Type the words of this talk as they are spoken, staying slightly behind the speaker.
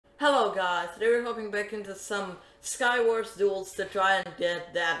Hello guys, today we're hopping back into some Skywars duels to try and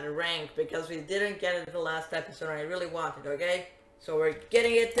get that rank because we didn't get it in the last episode and I really wanted, okay? So we're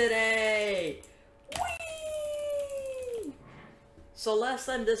getting it today! Whee! So last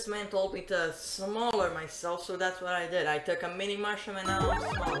time this man told me to smaller myself, so that's what I did. I took a mini mushroom and now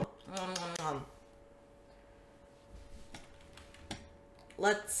I'm small.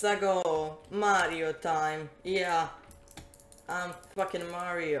 Let's go. Mario time. Yeah. I'm fucking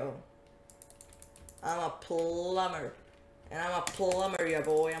Mario. I'm a plumber. And I'm a plumber, ya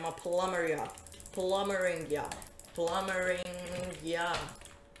boy. I'm a plumber, ya. Plumbering, ya. Plumbering, ya.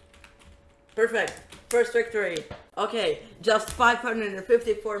 Perfect. First victory. Okay, just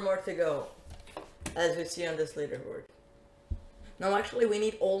 554 more to go. As we see on this leaderboard. No, actually, we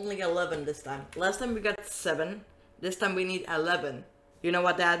need only 11 this time. Last time we got 7. This time we need 11. You know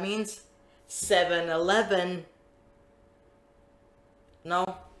what that means? 7-11. No,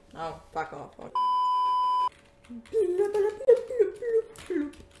 fuck off.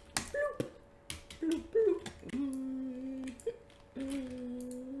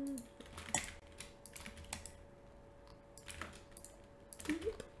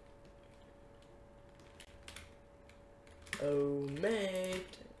 Oh, mate.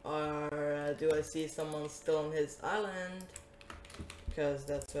 Do I see someone still on his island? Because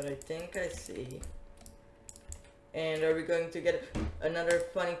that's what I think I see. And are we going to get another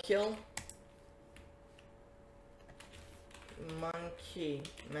funny kill? Monkey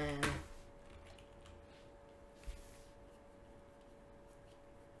man.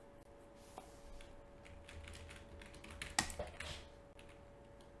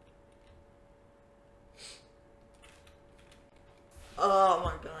 Oh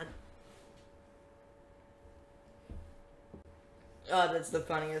my god. Oh, that's the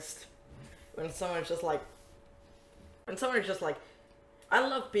funniest. When someone's just like, I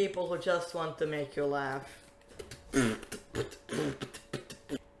love people who just want to make you laugh.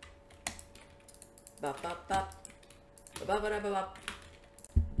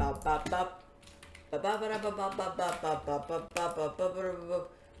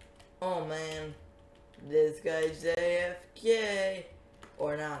 Oh man, this guy's AFK.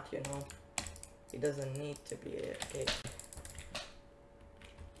 Or not, you know. He doesn't need to be AFK.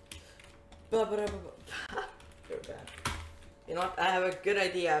 You're bad. You know what? I have a good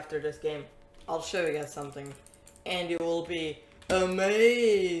idea after this game. I'll show you guys something. And you will be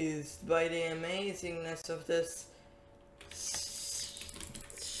amazed by the amazingness of this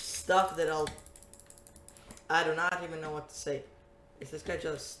stuff that I do not even know what to say. Is this guy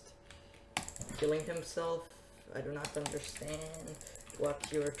just killing himself? I do not understand what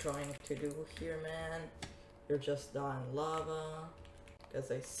you're trying to do here, man. You're just dying lava.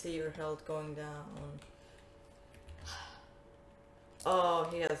 Because I see your health going down. Oh,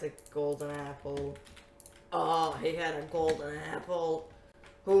 he has a golden apple. Oh, he had a golden apple.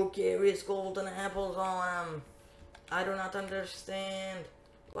 Who carries golden apples on him? I do not understand.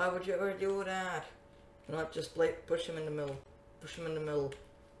 Why would you ever do that? Not just push him in the middle. Push him in the middle.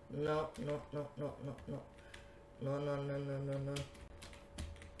 No. No.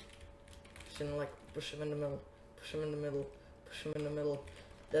 Shouldn't push him in the middle. Push him in the middle. Push him in the middle.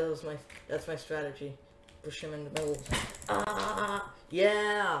 That's my strategy. Push him in the middle. Ah,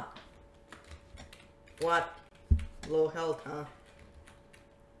 yeah. What? Low health, huh?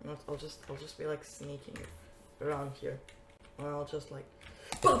 No, I'll just be like sneaking around here. Or I'll just like,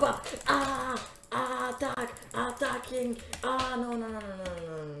 attacking. No.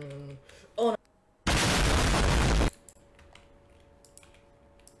 Oh no.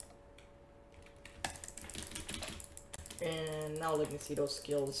 And now let me see those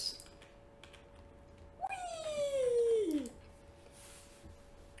skills. Whee!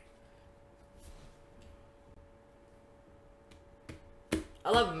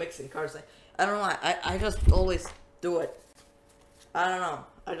 I love mixing cars. I don't know why. I just always do it. I don't know.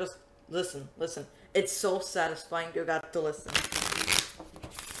 I just listen. It's so satisfying. You got to listen.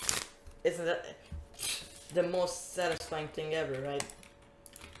 Isn't that the most satisfying thing ever, right?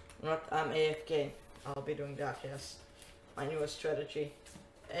 I'm AFK. I'll be doing that, yes. My newest strategy.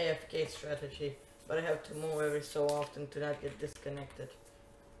 AFK strategy. But I have to move every so often to not get disconnected.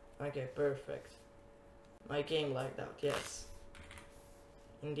 Okay, perfect. My game lagged out, yes.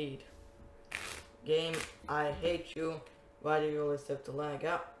 Indeed. Game, I hate you. Why do you always have to lag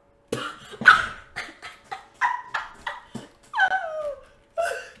out?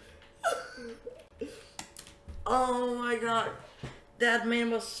 Oh my god. That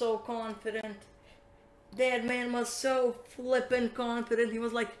man was so confident. That man was so flippin' confident. He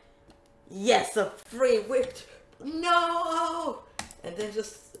was like, yes, a free whipped. No! And then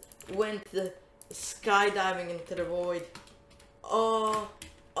just went skydiving into the void. Oh,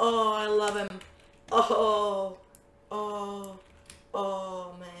 oh, I love him. Oh, oh,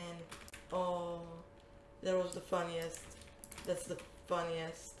 oh, man. Oh, that was the funniest. That's the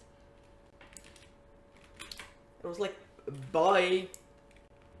funniest. It was like, boy,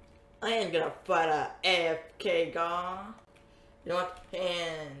 I ain't gonna fight a AFK guy. You know what?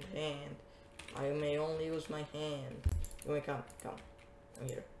 Hand. I may only use my hand. You may come. Come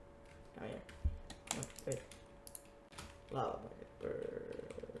here. Come here. Oh, wait. Lava bucket.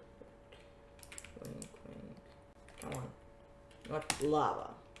 Bird. Wink. Come on. Not lava.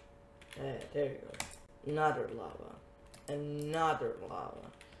 There you go. Another lava. Another lava.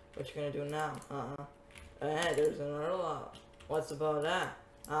 What you gonna do now? Hey, there's another lava. What's about that?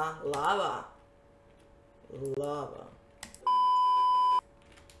 Lava. Lava.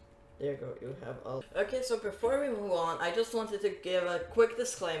 There you go, you have all. Okay, so before we move on, I just wanted to give a quick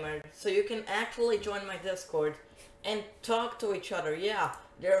disclaimer so you can actually join my Discord and talk to each other. Yeah,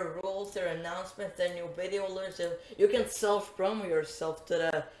 there are rules, there are announcements, there are new video alerts. You can self-promo yourself to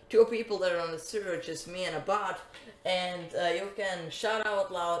the 2 people that are on the server, just me and a bot, and you can shout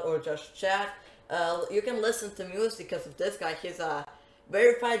out loud or just chat. You can listen to music because of this guy. He's a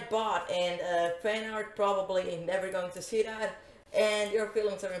verified bot, and fan art probably never going to see that. And your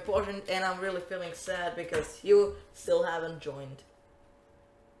feelings are important, and I'm really feeling sad because you still haven't joined.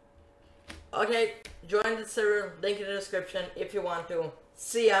 Okay, join the server, link in the description if you want to.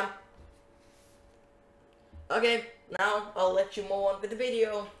 See ya! Okay, now I'll let you move on with the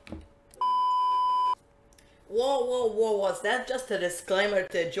video. Whoa, was that just a disclaimer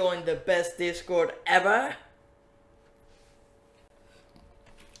to join the best Discord ever?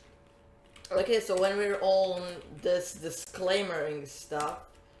 Okay, so when we're on this disclaimering stuff,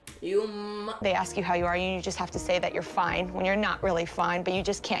 they ask you how you are, and you just have to say that you're fine when you're not really fine, but you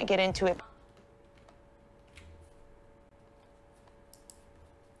just can't get into it.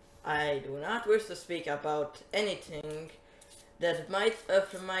 I do not wish to speak about anything that might or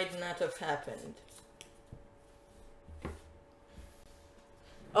might not have happened.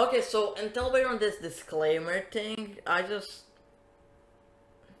 Okay, so until we're on this disclaimer thing, I just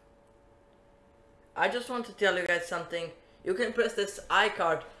want to tell you guys something. You can press this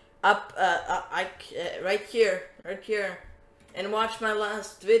iCard up, right here, and watch my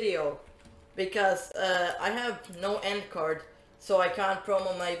last video, because I have no end card, so I can't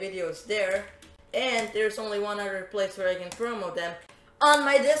promo my videos there, and there's only one other place where I can promo them, on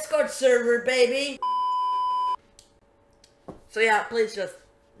my Discord server, baby! So yeah, please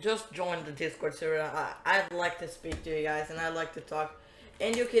just join the Discord server. I'd like to speak to you guys, and I'd like to talk,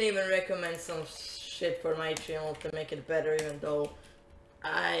 and you can even recommend some shit for my channel to make it better, even though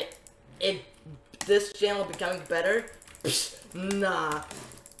this channel becoming better? Psh, nah.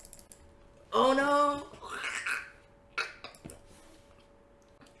 Oh no!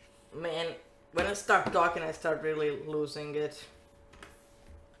 Man, when I start talking, I start really losing it.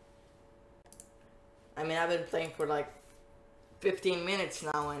 I mean, I've been playing for like 15 minutes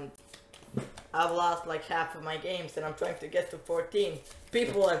now, and I've lost like half of my games, and I'm trying to get to 14.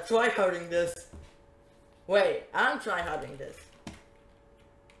 People are tryharding this. Wait, I'm tryharding this.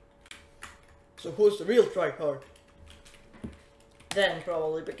 So who's the real tryhard? Them,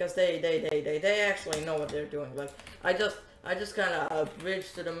 probably, because they actually know what they're doing. Like, I just kind of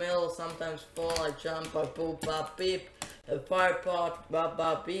bridge to the middle, sometimes fall, I jump, I boop, bop, beep, a fire pot, bop,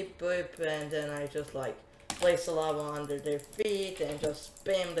 bop, beep, beep, and then I just like place the lava under their feet and just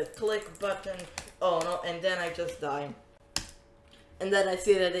spam the click button. Oh no, and then I just die. And then I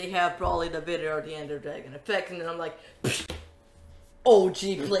see that they have probably the video or the Ender Dragon effect, and then I'm like, psh,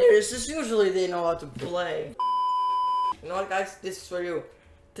 OG players, just usually they know how to play. You know what, guys? This is for you.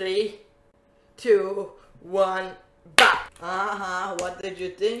 3, 2, 1, bop! What did you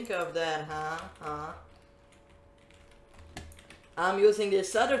think of that, huh? I'm using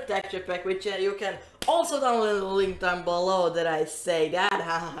this other texture pack, which you can also download the link down below that I say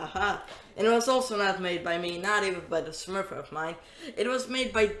that, And it was also not made by me, not even by the Smurf of mine. It was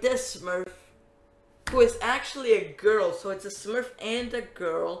made by this Smurf, who is actually a girl, so it's a Smurf and a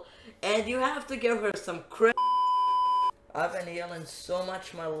girl, and you have to give her some credit. I've been yelling so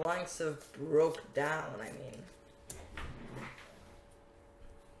much my lungs have broke down, I mean.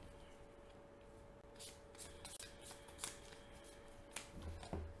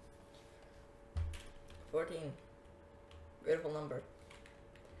 $14. Beautiful number.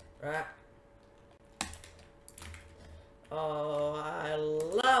 Right. Oh, I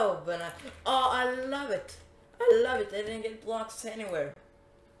love banana. Oh, I love it. I love it. I didn't get blocks anywhere.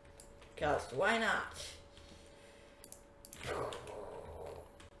 Cause why not?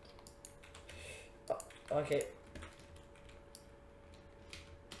 Okay.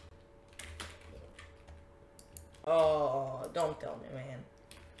 Oh, don't tell me, man.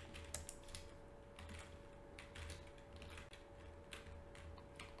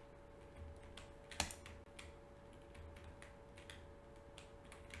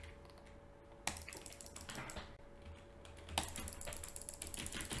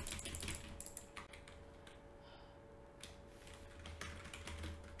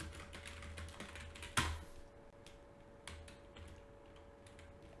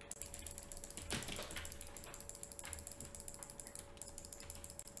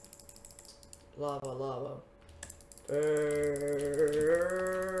 Lava, lava. Perfect.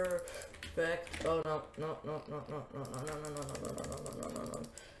 Oh no, no, no, no, no, no, no, no, no, no, no, no, no, no, no, no, no.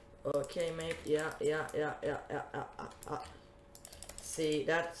 Okay, mate. Yeah. See,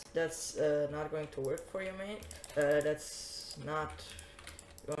 that's not going to work for you, mate. That's not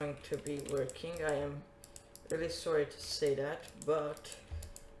going to be working. I am really sorry to say that, but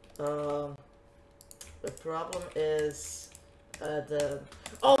the problem is the.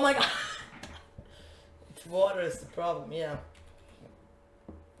 Oh my god. Water is the problem, yeah.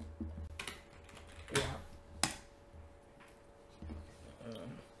 Yeah.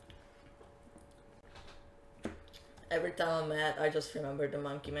 Every time I'm mad, I just remember the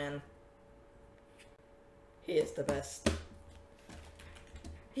monkey man. He is the best.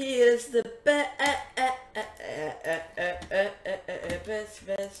 He is the best.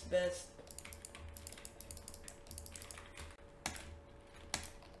 Best.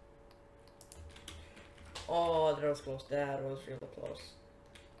 Oh, that was close. That was really close.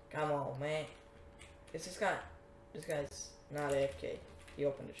 Come on, man. Is this guy? This guy's not AFK. He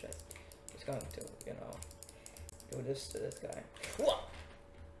opened the chest. He's going to, you know, do this to this guy. What?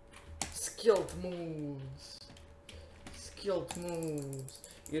 Skilled moves. Skilled moves.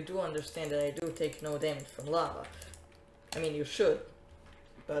 You do understand that I do take no damage from lava. I mean, you should,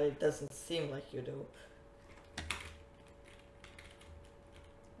 but it doesn't seem like you do.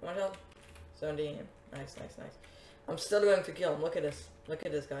 What else? 17. Nice. I'm still going to kill him. Look at this. Look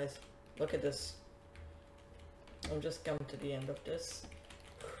at this, guys. Look at this. I'm just coming to the end of this.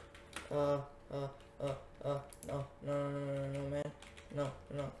 No, man. No.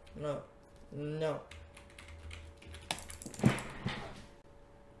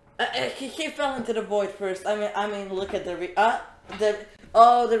 He fell into the void first. I mean, look at the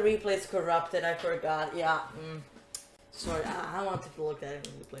replay's corrupted. I forgot. Yeah. Sorry, I wanted to look at it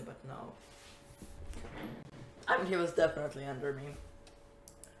in the replay, but no. I mean, he was definitely under me.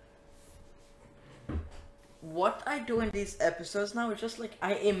 What I do in these episodes now is just like,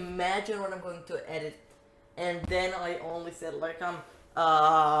 I imagine what I'm going to edit, and then I only said like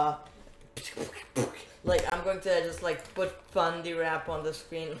like I'm going to just like put Fundy Rap on the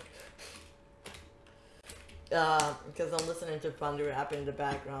screen. Because I'm listening to Fundy Rap in the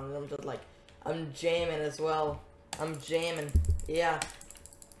background, and I'm just like, I'm jamming as well. I'm jamming, yeah.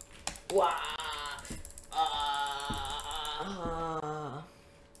 Wow.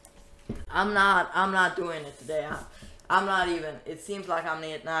 I'm not doing it today. I'm not even. It seems like I'm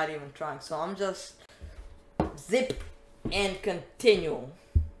not even trying. So I'm just zip and continue.